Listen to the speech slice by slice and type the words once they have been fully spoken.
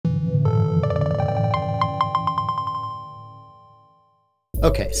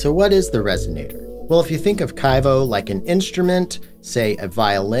Okay, so what is the resonator? Well, if you think of Kaivo like an instrument, say a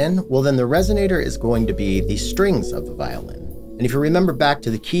violin, well then the resonator is going to be the strings of the violin. And if you remember back to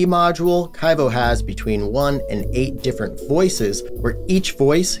the key module, Kaivo has between 1 and 8 different voices, where each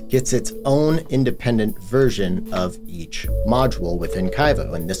voice gets its own independent version of each module within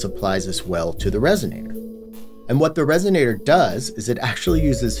Kaivo, and this applies as well to the resonator. And what the resonator does is it actually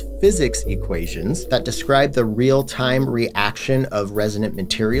uses physics equations that describe the real-time reaction of resonant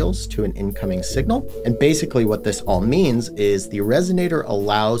materials to an incoming signal. And basically what this all means is the resonator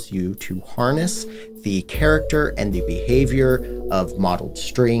allows you to harness the character and the behavior of modeled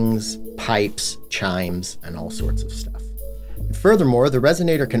strings, pipes, chimes, and all sorts of stuff. And furthermore, the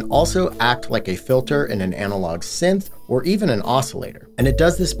resonator can also act like a filter in an analog synth or even an oscillator. And it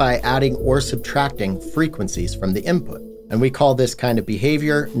does this by adding or subtracting frequencies from the input. And we call this kind of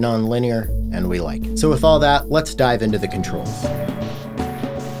behavior nonlinear, and we like it. So with all that, let's dive into the controls.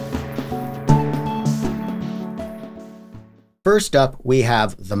 First up, we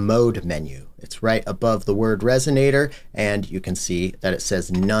have the mode menu. It's right above the word resonator, and you can see that it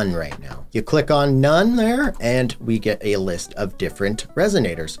says none right now. You click on none there, and we get a list of different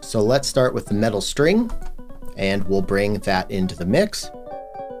resonators. So let's start with the metal string, and we'll bring that into the mix.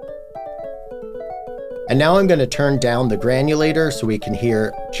 And now I'm going to turn down the granulator so we can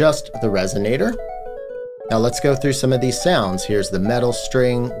hear just the resonator. Now let's go through some of these sounds. Here's the metal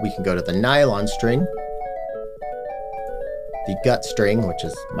string. We can go to the nylon string, the gut string, which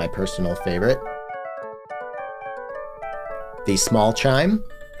is my personal favorite, the small chime,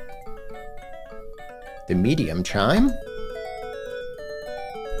 the medium chime,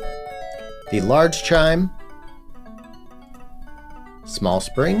 the large chime, small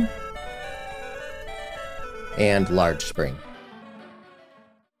spring, and large spring.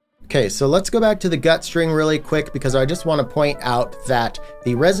 Okay, so let's go back to the gut string really quick because I just want to point out that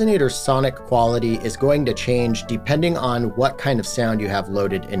the resonator's sonic quality is going to change depending on what kind of sound you have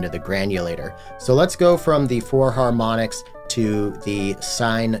loaded into the granulator. So let's go from the 4 harmonics to the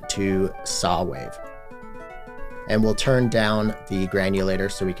sine to saw wave. And we'll turn down the granulator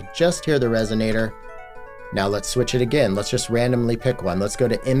so we can just hear the resonator. Now let's switch it again. Let's just randomly pick one. Let's go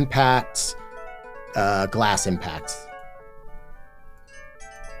to impacts, glass impacts.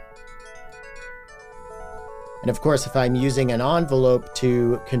 And of course, if I'm using an envelope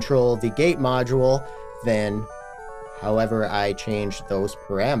to control the gate module, then however I change those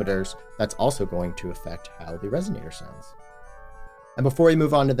parameters, that's also going to affect how the resonator sounds. And before we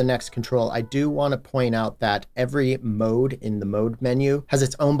move on to the next control, I do want to point out that every mode in the mode menu has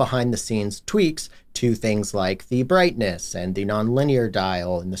its own behind the scenes tweaks to things like the brightness and the nonlinear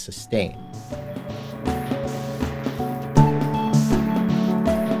dial and the sustain.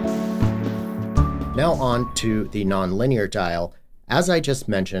 Now on to the nonlinear dial. As I just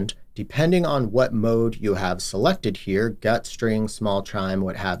mentioned, depending on what mode you have selected here, gut string, small chime,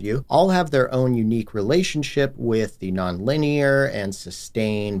 what have you, all have their own unique relationship with the nonlinear and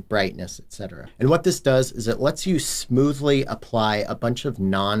sustain, brightness, etc. And what this does is it lets you smoothly apply a bunch of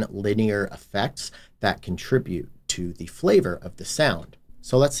nonlinear effects that contribute to the flavor of the sound.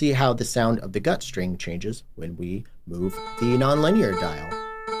 So let's see how the sound of the gut string changes when we move the nonlinear dial.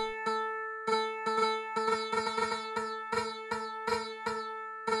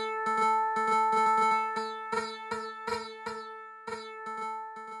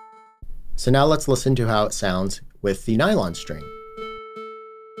 So now let's listen to how it sounds with the nylon string.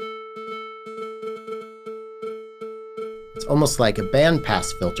 It's almost like a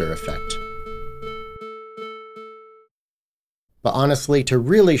bandpass filter effect. But honestly, to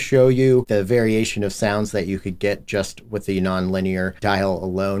really show you the variation of sounds that you could get just with the nonlinear dial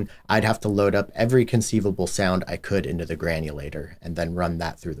alone, I'd have to load up every conceivable sound I could into the granulator and then run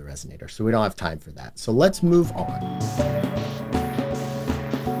that through the resonator. So we don't have time for that. So let's move on.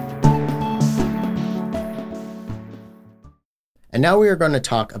 And now we are going to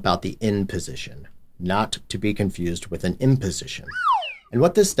talk about the in position, not to be confused with an imposition. And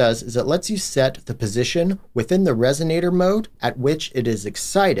what this does is it lets you set the position within the resonator mode at which it is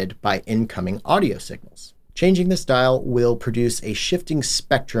excited by incoming audio signals. Changing this dial will produce a shifting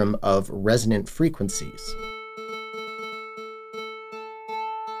spectrum of resonant frequencies.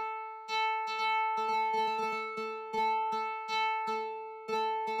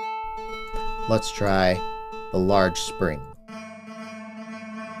 Let's try the large spring.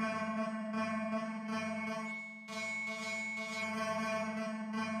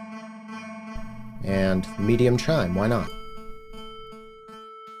 And medium chime, why not?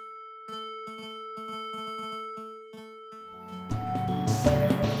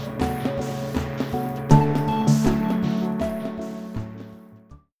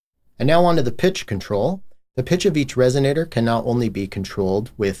 And now onto the pitch control. The pitch of each resonator can not only be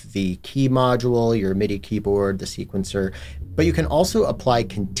controlled with the key module, your MIDI keyboard, the sequencer, but you can also apply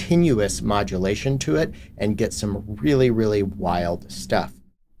continuous modulation to it and get some really, really wild stuff.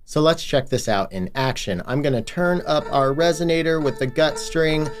 So let's check this out in action. I'm going to turn up our resonator with the gut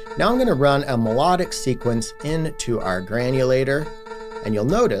string. Now I'm going to run a melodic sequence into our granulator, and you'll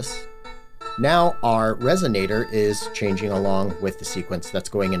notice now our resonator is changing along with the sequence that's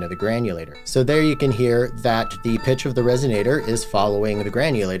going into the granulator. So there you can hear that the pitch of the resonator is following the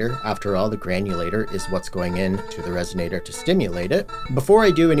granulator. After all, the granulator is what's going into the resonator to stimulate it. Before I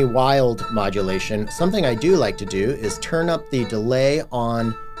do any wild modulation, something I do like to do is turn up the delay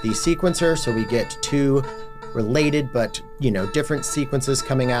on the sequencer so we get two related but different sequences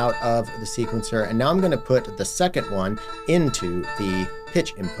coming out of the sequencer. And now I'm going to put the second one into the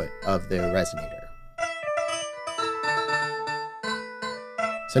pitch input of the resonator.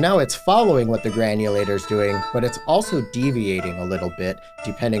 So now it's following what the granulator is doing, but it's also deviating a little bit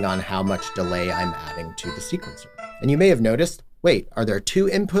depending on how much delay I'm adding to the sequencer. And you may have noticed, wait, are there two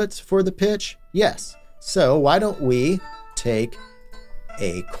inputs for the pitch? Yes. So why don't we take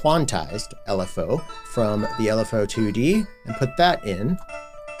a quantized LFO from the LFO 2D and put that in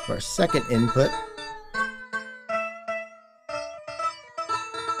for our second input.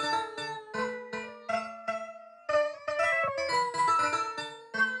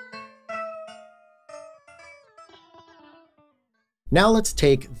 Now let's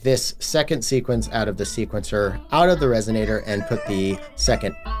take this second sequence out of the sequencer, out of the resonator, and put the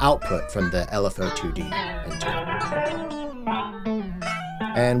second output from the LFO 2D into it.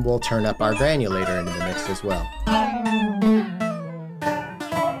 And we'll turn up our granulator into the mix as well.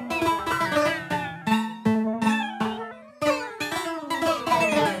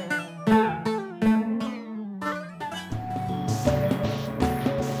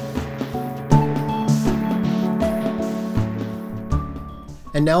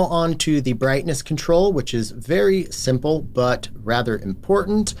 And now on to the brightness control, which is very simple but rather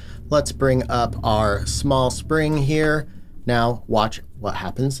important. Let's bring up our small spring here. Now watch what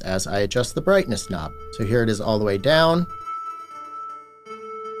happens as I adjust the brightness knob. So here it is all the way down.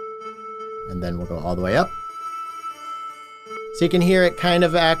 And then we'll go all the way up. So you can hear it kind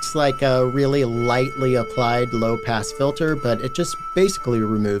of acts like a really lightly applied low pass filter, but it just basically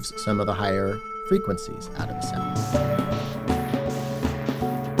removes some of the higher frequencies out of the sound.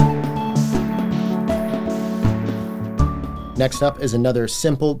 Next up is another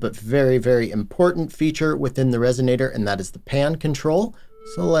simple but very, very important feature within the resonator, and that is the pan control.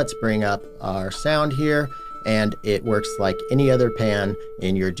 So let's bring up our sound here, and it works like any other pan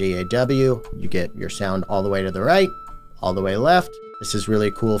in your DAW. You get your sound all the way to the right, all the way left. This is really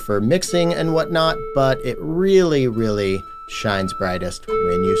cool for mixing and whatnot, but it really, really shines brightest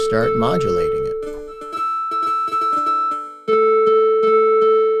when you start modulating it.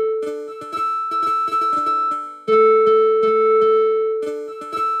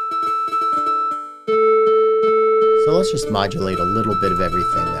 So let's just modulate a little bit of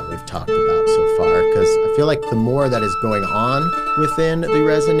everything that we've talked about so far, because I feel like the more that is going on within the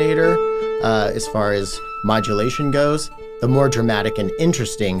resonator, as far as modulation goes, the more dramatic and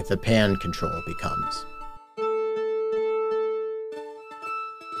interesting the pan control becomes.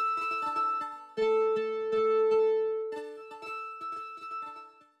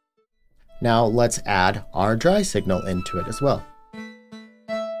 Now let's add our dry signal into it as well.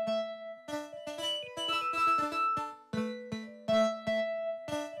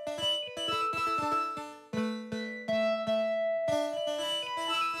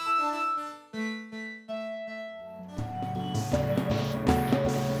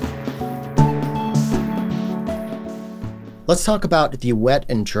 Let's talk about the wet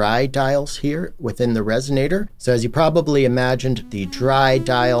and dry dials here within the resonator. So as you probably imagined, the dry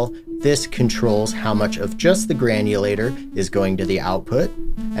dial, this controls how much of just the granulator is going to the output.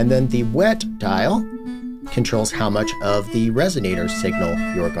 And then the wet dial controls how much of the resonator signal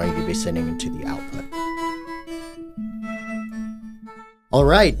you're going to be sending into the output. All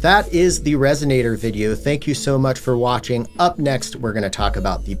right, that is the resonator video. Thank you so much for watching. Up next, we're going to talk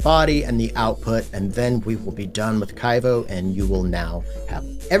about the body and the output, and then we will be done with Kaivo, and you will now have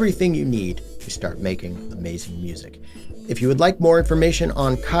everything you need to start making amazing music. If you would like more information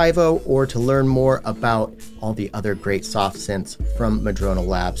on Kaivo or to learn more about all the other great soft synths from Madrona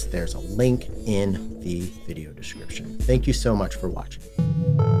Labs, there's a link in the video description. Thank you so much for watching.